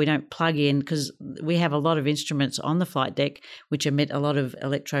 So we don't plug in, because we have a lot of instruments on the flight deck which emit a lot of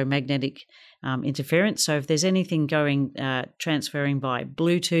electromagnetic interference. So if there's anything transferring by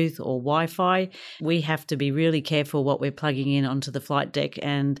Bluetooth or Wi-Fi, we have to be really careful what we're plugging in onto the flight deck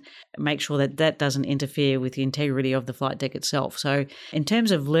and make sure that that doesn't interfere with the integrity of the flight deck itself. So in terms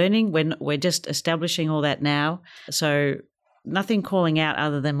of learning, we're just establishing all that now. So nothing calling out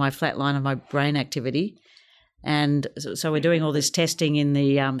other than my flat line of my brain activity. And so we're doing all this testing in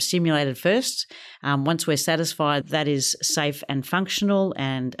the simulated first. Once we're satisfied that is safe and functional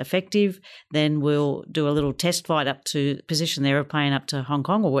and effective, then we'll do a little test flight up to position the airplane up to Hong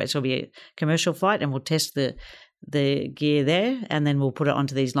Kong, or which will be a commercial flight, and we'll test the gear there, and then we'll put it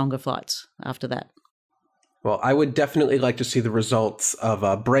onto these longer flights after that. Well, I would definitely like to see the results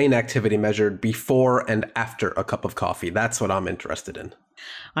of brain activity measured before and after a cup of coffee. That's what I'm interested in.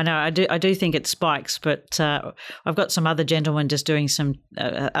 I know, I do think it spikes, but I've got some other gentlemen just doing some,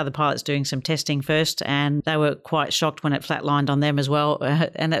 other pilots doing some testing first, and they were quite shocked when it flatlined on them as well.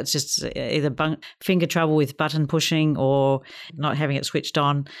 And that's just either finger trouble with button pushing or not having it switched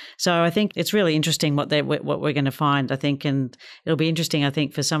on. So I think it's really interesting what we're going to find, I think, and it'll be interesting, I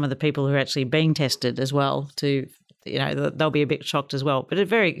think, for some of the people who are actually being tested as well to, they'll be a bit shocked as well, but it's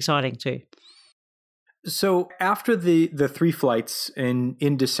very exciting too. So after the 3 flights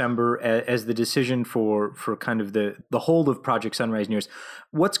in December, as the decision for kind of the whole of Project Sunrise nears,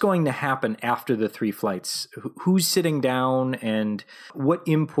 what's going to happen after the 3 flights? Who's sitting down, and what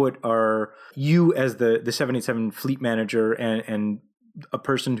input are you as the 787 fleet manager and a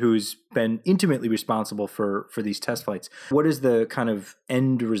person who's been intimately responsible for these test flights? What is the kind of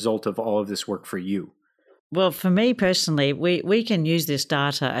end result of all of this work for you? Well, for me personally, we can use this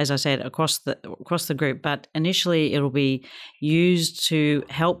data, as I said, across the group, but initially it'll be used to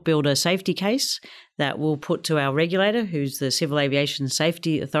help build a safety case that we'll put to our regulator, who's the Civil Aviation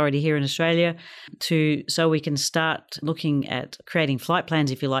Safety Authority here in Australia, so we can start looking at creating flight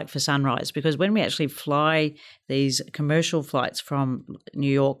plans, if you like, for Sunrise. Because when we actually fly these commercial flights from New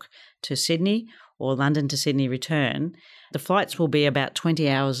York to Sydney or London to Sydney return, the flights will be about 20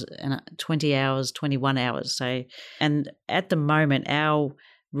 hours, 21 hours. So, and at the moment, our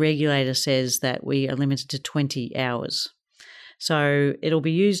regulator says that we are limited to 20 hours. So it'll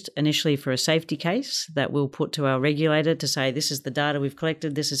be used initially for a safety case that we'll put to our regulator to say, this is the data we've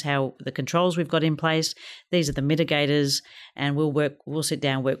collected, this is how the controls we've got in place, these are the mitigators, and we'll sit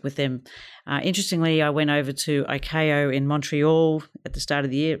down, work with them. Interestingly, I went over to ICAO in Montreal at the start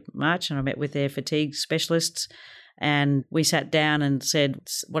of the year, March, and I met with their fatigue specialists. And we sat down and said,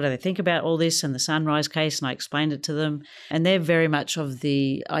 what do they think about all this and the Sunrise case? And I explained it to them. And they're very much of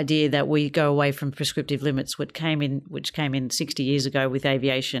the idea that we go away from prescriptive limits, which came in 60 years ago with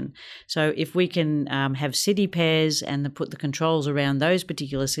aviation. So if we can have city pairs and put the controls around those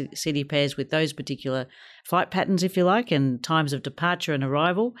particular city pairs with those particular flight patterns, if you like, and times of departure and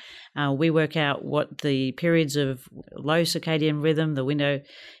arrival, we work out what the periods of low circadian rhythm, the window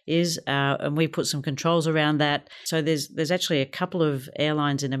is, and we put some controls around that. So there's actually a couple of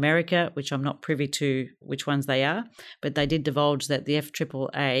airlines in America, which I'm not privy to which ones they are, but they did divulge that the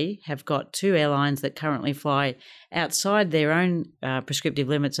FAAA have got 2 airlines that currently fly outside their own prescriptive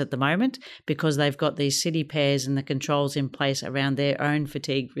limits at the moment, because they've got these city pairs and the controls in place around their own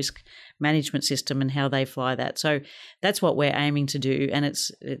fatigue risk management system and how they fly that. So that's what we're aiming to do, and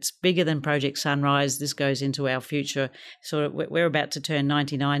it's bigger than Project Sunrise. This goes into our future. So we're about to turn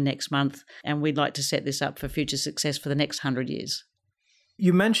 99 next month, and we'd like to set this up for future success for the next 100 years.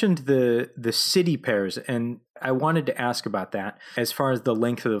 You mentioned the city pairs, and I wanted to ask about that as far as the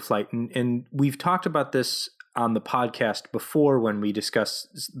length of the flight. And we've talked about this on the podcast before when we discussed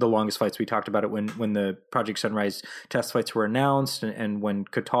the longest flights. We talked about it when the Project Sunrise test flights were announced and when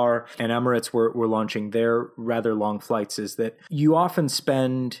Qatar and Emirates were launching their rather long flights, is that you often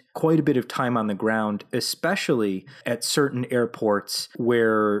spend quite a bit of time on the ground, especially at certain airports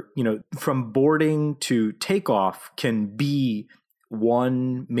where, from boarding to takeoff can be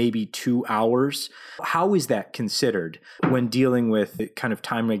 1, maybe 2 hours. How is that considered when dealing with kind of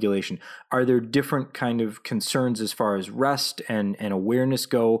time regulation? Are there different kind of concerns as far as rest and awareness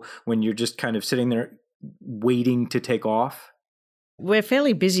go when you're just kind of sitting there waiting to take off? We're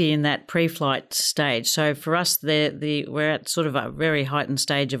fairly busy in that pre-flight stage. So for us, we're at sort of a very heightened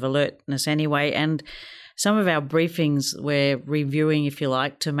stage of alertness anyway. And some of our briefings we're reviewing, if you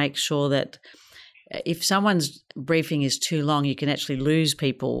like, to make sure that if someone's briefing is too long, you can actually lose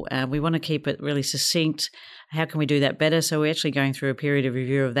people. We want to keep it really succinct. How can we do that better? So we're actually going through a period of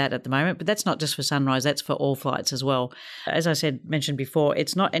review of that at the moment, but that's not just for Sunrise, that's for all flights as well. As I mentioned before,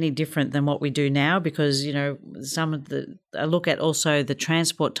 it's not any different than what we do now because, I look at also the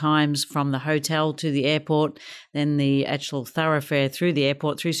transport times from the hotel to the airport, then the actual thoroughfare through the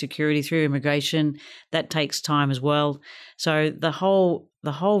airport, through security, through immigration. That takes time as well. So the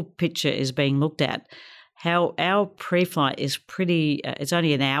whole picture is being looked at. How our pre-flight is it's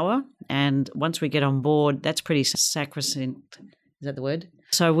only an hour, and once we get on board, that's pretty sacrosanct. Is that the word?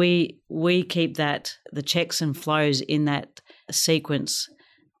 So we keep the checks and flows in that sequence,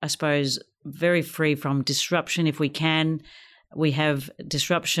 I suppose, very free from disruption if we can. We have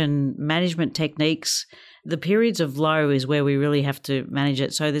disruption management techniques. The periods of low is where we really have to manage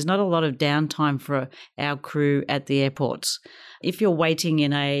it. So there's not a lot of downtime for our crew at the airports. If you're waiting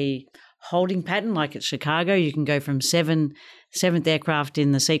in a holding pattern like at Chicago, you can go from seventh aircraft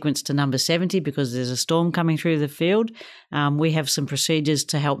in the sequence to number 70 because there's a storm coming through the field. We have some procedures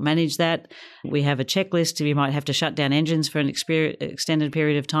to help manage that. We have a checklist. You might have to shut down engines for an extended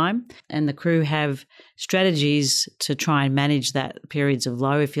period of time, and the crew have strategies to try and manage that periods of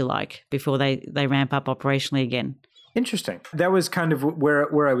low, if you like, before they ramp up operationally again. Interesting. That was kind of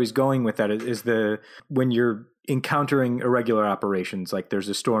where I was going with that is when you're encountering irregular operations, like there's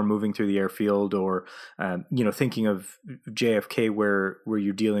a storm moving through the airfield or, thinking of JFK where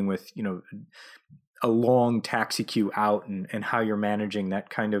you're dealing with, a long taxi queue out and how you're managing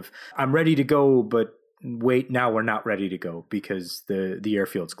that kind of, I'm ready to go, but wait, now we're not ready to go because the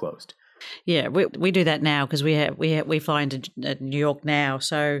airfield's closed. Yeah, we do that now because we fly into New York now.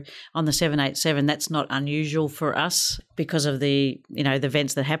 So on the 787, that's not unusual for us because of the the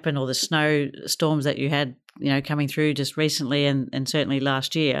events that happen or the snow storms that you had coming through just recently and certainly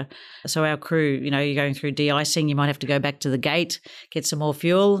last year. So our crew, you're going through de-icing. You might have to go back to the gate, get some more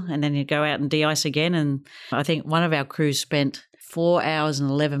fuel, and then you go out and de-ice again. And I think one of our crews spent 4 hours and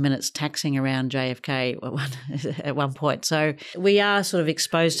 11 minutes taxiing around JFK at one point. So we are sort of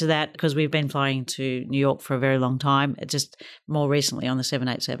exposed to that because we've been flying to New York for a very long time, just more recently on the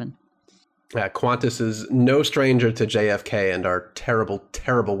 787. Qantas is no stranger to JFK and our terrible,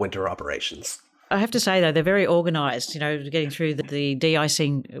 terrible winter operations. I have to say, though, they're very organised, getting through the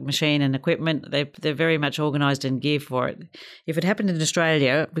de-icing machine and equipment. They're very much organised and geared for it. If it happened in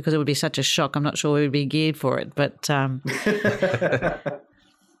Australia, because it would be such a shock, I'm not sure we would be geared for it. But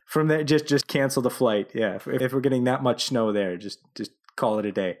from there, just cancel the flight. Yeah, if we're getting that much snow there, just call it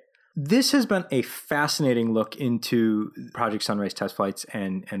a day. This has been a fascinating look into Project Sunrise test flights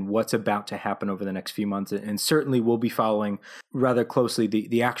and what's about to happen over the next few months. And certainly we'll be following rather closely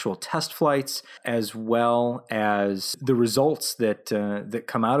the actual test flights as well as the results that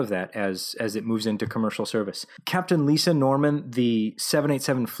come out of that as it moves into commercial service. Captain Lisa Norman, the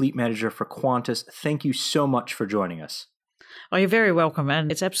 787 Fleet Manager for Qantas, thank you so much for joining us. Oh, you're very welcome, and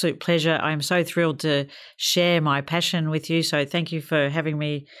it's an absolute pleasure. I'm so thrilled to share my passion with you. So thank you for having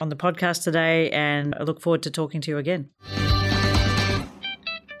me on the podcast today, and I look forward to talking to you again.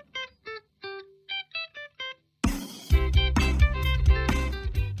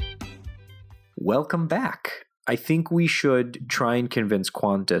 Welcome back. I think we should try and convince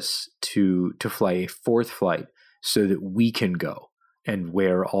Qantas to fly a fourth flight so that we can go and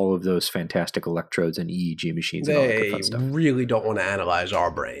wear all of those fantastic electrodes and EEG machines and all that good fun stuff. They really don't want to analyze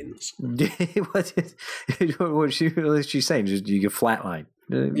our brains. What's she saying? Just you get flatline.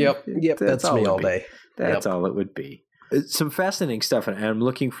 Yep, that's me all day. That's all it would be. Some fascinating stuff, and I'm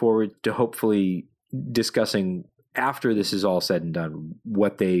looking forward to hopefully discussing after this is all said and done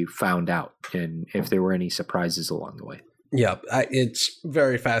what they found out and if there were any surprises along the way. Yeah, it's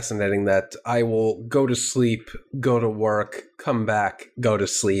very fascinating that I will go to sleep, go to work, come back, go to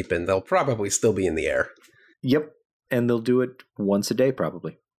sleep, and they'll probably still be in the air. Yep, and they'll do it once a day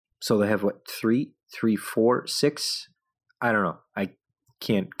probably. So they have, 3, 4, 6? I don't know. I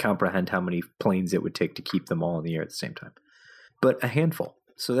can't comprehend how many planes it would take to keep them all in the air at the same time. But a handful.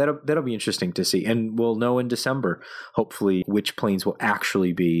 So that'll be interesting to see. And we'll know in December, hopefully, which planes will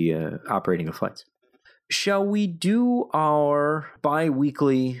actually be operating the flights. Shall we do our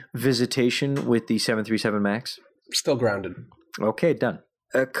bi-weekly visitation with the 737 MAX? Still grounded. Okay, done.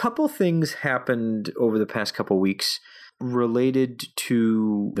 A couple things happened over the past couple weeks related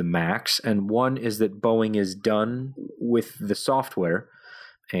to the MAX, and one is that Boeing is done with the software,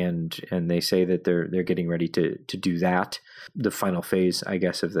 and they say that they're getting ready to do that, the final phase, I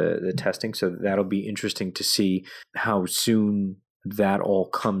guess, of the testing. So that'll be interesting to see how soon that all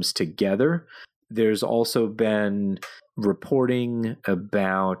comes together. There's also been reporting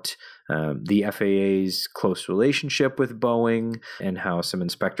about the FAA's close relationship with Boeing and how some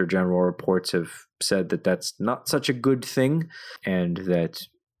Inspector General reports have said that that's not such a good thing, and that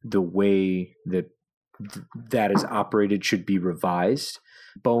the way that that is operated should be revised.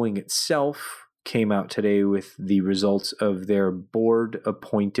 Boeing itself came out today with the results of their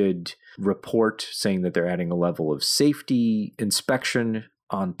board-appointed report saying that they're adding a level of safety inspection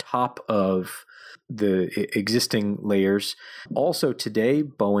on top of the existing layers. Also today,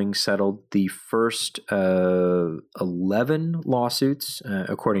 Boeing settled the first 11 lawsuits,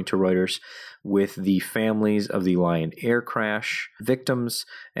 according to Reuters, with the families of the Lion Air crash victims.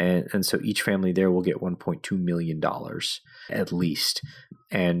 And so each family there will get $1.2 million at least.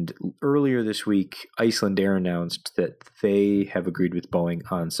 And earlier this week, Iceland Air announced that they have agreed with Boeing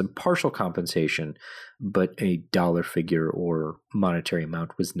on some partial compensation, but a dollar figure or monetary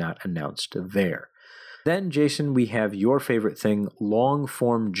amount was not announced there. Then, Jason, we have your favorite thing,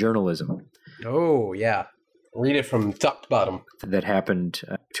 long-form journalism. Oh, yeah. Read it from top to bottom. That happened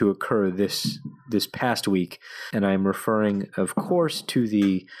to occur this past week. And I'm referring, of course, to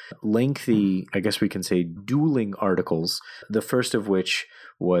the lengthy, I guess we can say, dueling articles, the first of which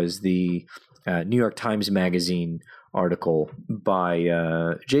was the New York Times Magazine article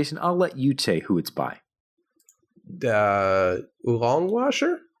by, Jason, I'll let you say who it's by.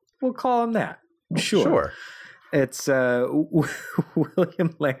 Longwasher? We'll call him that. Sure. It's William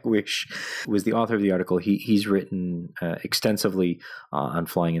Langwish was the author of the article. He's written extensively on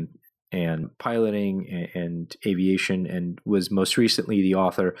flying and piloting and aviation, and was most recently the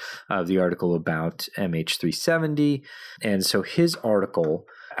author of the article about MH370. And so his article,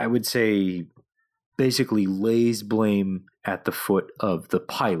 I would say, basically lays blame at the foot of the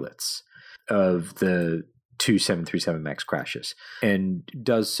pilots of the two 737 MAX crashes, and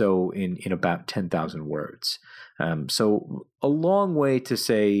does so in about 10,000 words. So a long way to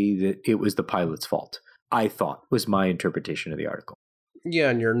say that it was the pilot's fault, I thought, was my interpretation of the article. Yeah,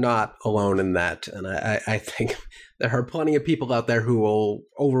 and you're not alone in that. And I think there are plenty of people out there who will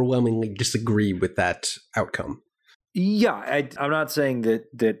overwhelmingly disagree with that outcome. Yeah, I'm not saying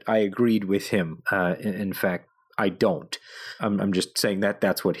that I agreed with him. In fact, I don't. I'm just saying that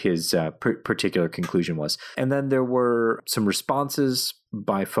that's what his particular conclusion was. And then there were some responses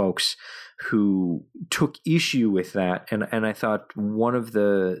by folks who took issue with that. And I thought one of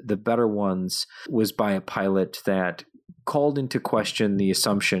the better ones was by a pilot that called into question the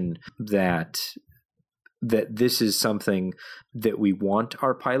assumption that this is something that we want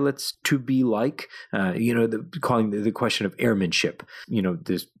our pilots to be like, calling the question of airmanship,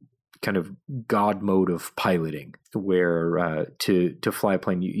 this kind of God mode of piloting, where to fly a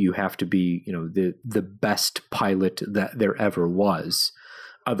plane, you have to be, the best pilot that there ever was.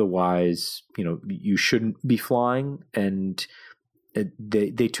 Otherwise, you shouldn't be flying. And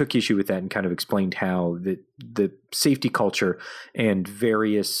they took issue with that and kind of explained how the safety culture and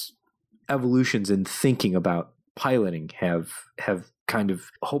various evolutions in thinking about piloting have kind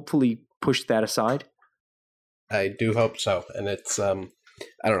of hopefully pushed that aside. I do hope so. And it's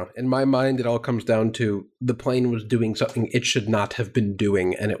I don't know. In my mind, it all comes down to the plane was doing something it should not have been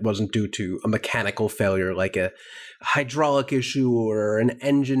doing, and it wasn't due to a mechanical failure like a hydraulic issue or an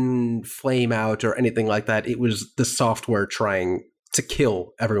engine flame out or anything like that. It was the software trying to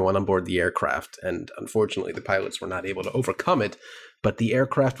kill everyone on board the aircraft, and unfortunately the pilots were not able to overcome it, but the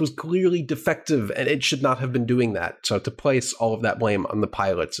aircraft was clearly defective and it should not have been doing that. So to place all of that blame on the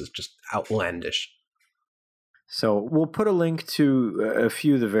pilots is just outlandish. So we'll put a link to a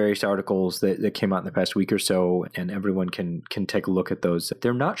few of the various articles that came out in the past week or so, and everyone can take a look at those.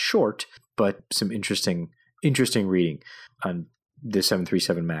 They're not short, but some interesting reading on the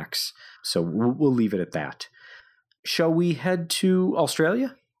 737 MAX. So we'll leave it at that. Shall we head to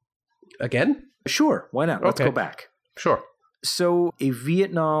Australia? Again? Sure. Why not? Let's go back. Sure. So a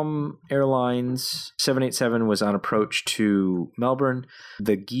Vietnam Airlines 787 was on approach to Melbourne.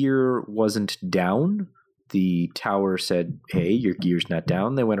 The gear wasn't down. The tower said, hey, your gear's not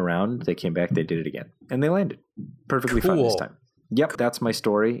down. They went around, they came back, they did it again. And they landed. Perfectly fine this time. Yep, that's my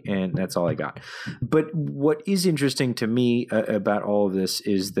story, and that's all I got. But what is interesting to me about all of this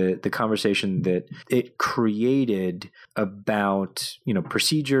is the conversation that it created about,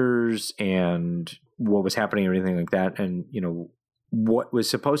 procedures and what was happening and everything like that. And, what was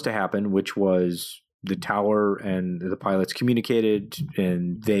supposed to happen, which was the tower and the pilots communicated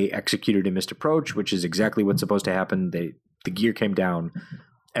and they executed a missed approach, which is exactly what's supposed to happen. The gear came down.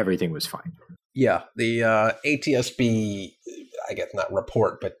 everything was fine. Yeah, the ATSB, I guess not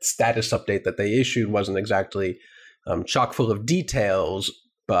report, but status update that they issued wasn't exactly chock full of details,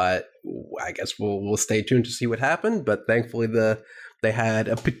 but I guess we'll stay tuned to see what happened. But thankfully, they had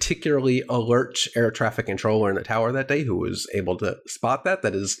a particularly alert air traffic controller in the tower that day who was able to spot that.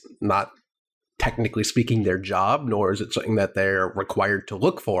 That is not, technically speaking, their job, nor is it something that they're required to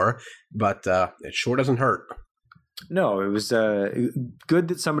look for, but it sure doesn't hurt. No, it was good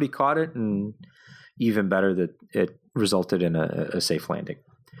that somebody caught it, and even better that it resulted in a safe landing.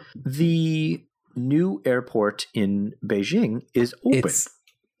 The new airport in Beijing is open. It's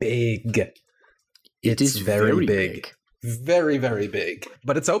big. It is very big. Very, very big.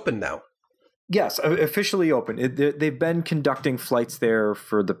 But it's open now. Yes, officially open. They've been conducting flights there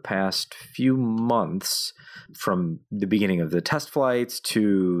for the past few months, from the beginning of the test flights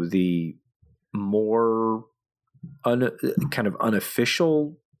to the more kind of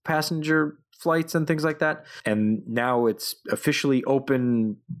unofficial passenger flights and things like that. And now it's officially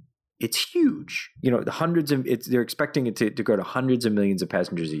open. It's huge. They're expecting it to go to hundreds of millions of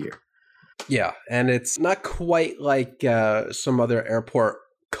passengers a year. Yeah, and it's not quite like some other airport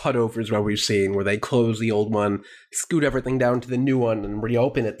cutovers where we've seen where they close the old one, scoot everything down to the new one, and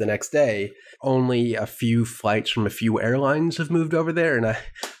reopen it the next day. Only a few flights from a few airlines have moved over there, and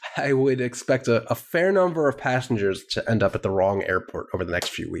I would expect a fair number of passengers to end up at the wrong airport over the next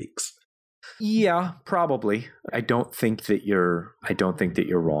few weeks. Yeah, probably. I don't think that you're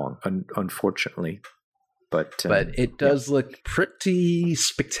wrong, unfortunately. But it does look pretty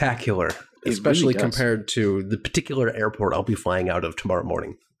spectacular, especially really compared to the particular airport I'll be flying out of tomorrow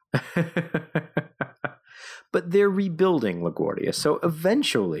morning. But they're rebuilding LaGuardia, so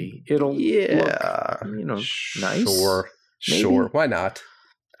eventually it'll look, nice. Sure, maybe? Sure. Why not?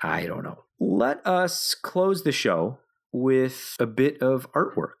 I don't know. Let us close the show with a bit of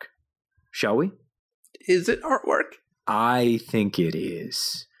artwork, shall we? Is it artwork? I think it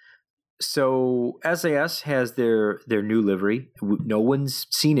is. So SAS has their new livery. No one's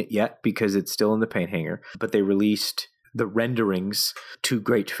seen it yet because it's still in the paint hanger, but they released the renderings to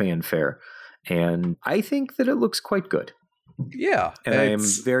great fanfare. And I think that it looks quite good. Yeah. And I am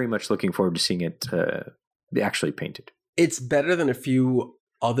very much looking forward to seeing it actually painted. It's better than a few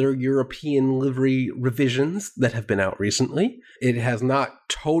other European livery revisions that have been out recently. It has not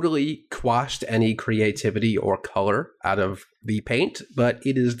totally quashed any creativity or color out of the paint, but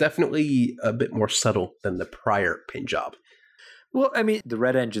it is definitely a bit more subtle than the prior paint job. Well, I mean, the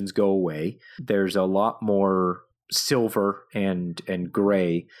red engines go away. There's a lot more silver and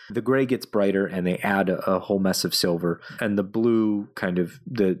gray. The gray gets brighter, and they add a whole mess of silver. And the blue, kind of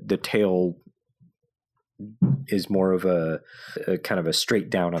the tail is more of a kind of a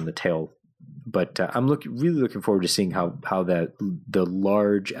straight down on the tail. But I'm really looking forward to seeing how the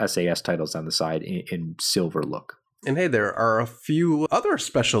large SAS titles on the side in silver look. And hey, there are a few other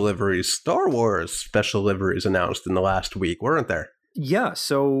special liveries, Star Wars special liveries announced in the last week, weren't there? Yeah,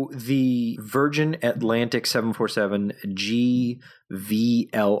 so the Virgin Atlantic 747 GVLIP.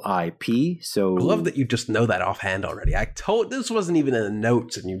 So I love that you just know that offhand already. This wasn't even in the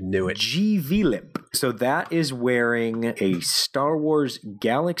notes and you knew it. GVLIP. So that is wearing a Star Wars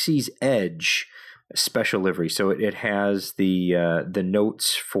Galaxy's Edge special livery. So it has the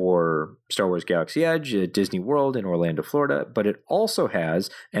notes for Star Wars Galaxy Edge at Disney World in Orlando, Florida, but it also has,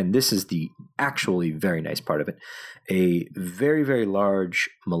 and this is the actually very nice part of it, a very, very large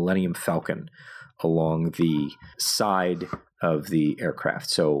Millennium Falcon along the side of the aircraft.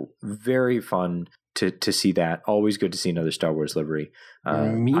 So very fun to see that. Always good to see another Star Wars livery.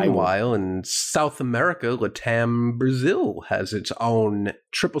 Meanwhile, in South America, LATAM Brazil has its own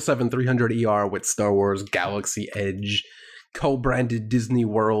 777-300ER with Star Wars Galaxy Edge co-branded Disney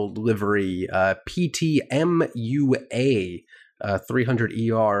World livery. PTMUA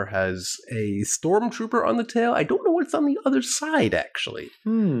 300ER has a stormtrooper on the tail. I don't know what's on the other side, actually.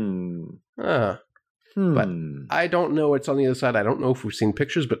 But I don't know what's on the other side. I don't know if we've seen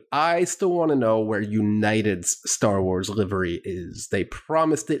pictures, but I still want to know where United's Star Wars livery is. They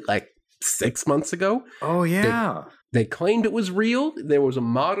promised it like 6 months ago. Oh, yeah. They claimed it was real. There was a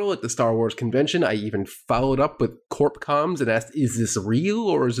model at the Star Wars convention. I even followed up with Corp Comms and asked, is this real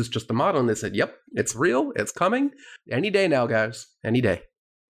or is this just a model? And they said, yep, it's real. It's coming. Any day now, guys. Any day.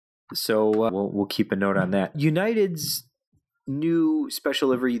 So we'll keep a note on that. United's new special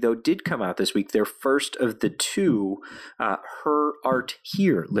livery, though, did come out this week. Their first of the two Her Art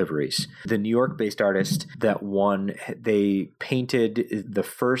Here liveries. The New York-based artist that won, they painted the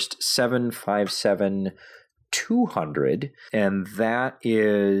first 757-200, and that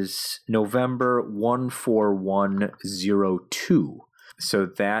is November 14102. So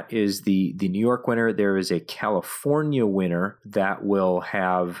that is the New York winner. There is a California winner that will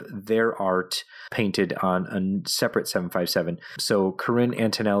have their art painted on a separate 757. So Corinne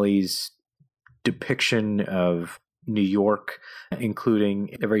Antonelli's depiction of New York,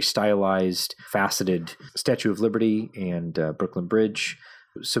 including a very stylized, faceted Statue of Liberty and Brooklyn Bridge.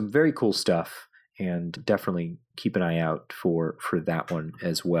 Some very cool stuff, and definitely keep an eye out for that one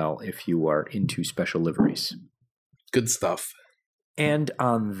as well if you are into special liveries. Good stuff. And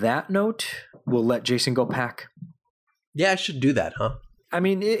on that note, we'll let Jason go pack. Yeah, I should do that, huh? I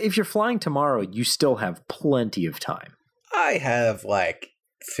mean, if you're flying tomorrow, you still have plenty of time. I have like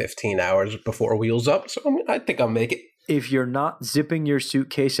 15 hours before wheels up, so I think I'll make it. If you're not zipping your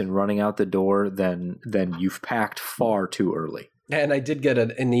suitcase and running out the door, then you've packed far too early. And I did get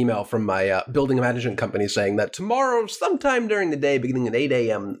an email from my building management company saying that tomorrow, sometime during the day, beginning at 8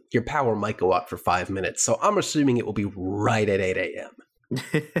 a.m., your power might go out for 5 minutes. So I'm assuming it will be right at 8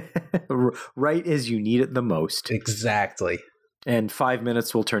 a.m. Right as you need it the most. Exactly. And 5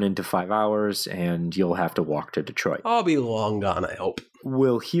 minutes will turn into 5 hours, and you'll have to walk to Detroit. I'll be long gone, I hope.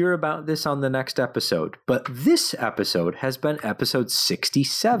 We'll hear about this on the next episode, but this episode has been episode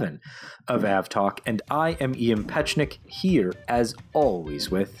 67 of AvTalk, and I am Ian Petchnick, here, as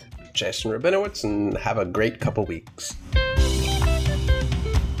always, with Jason Rabinowitz, and have a great couple weeks.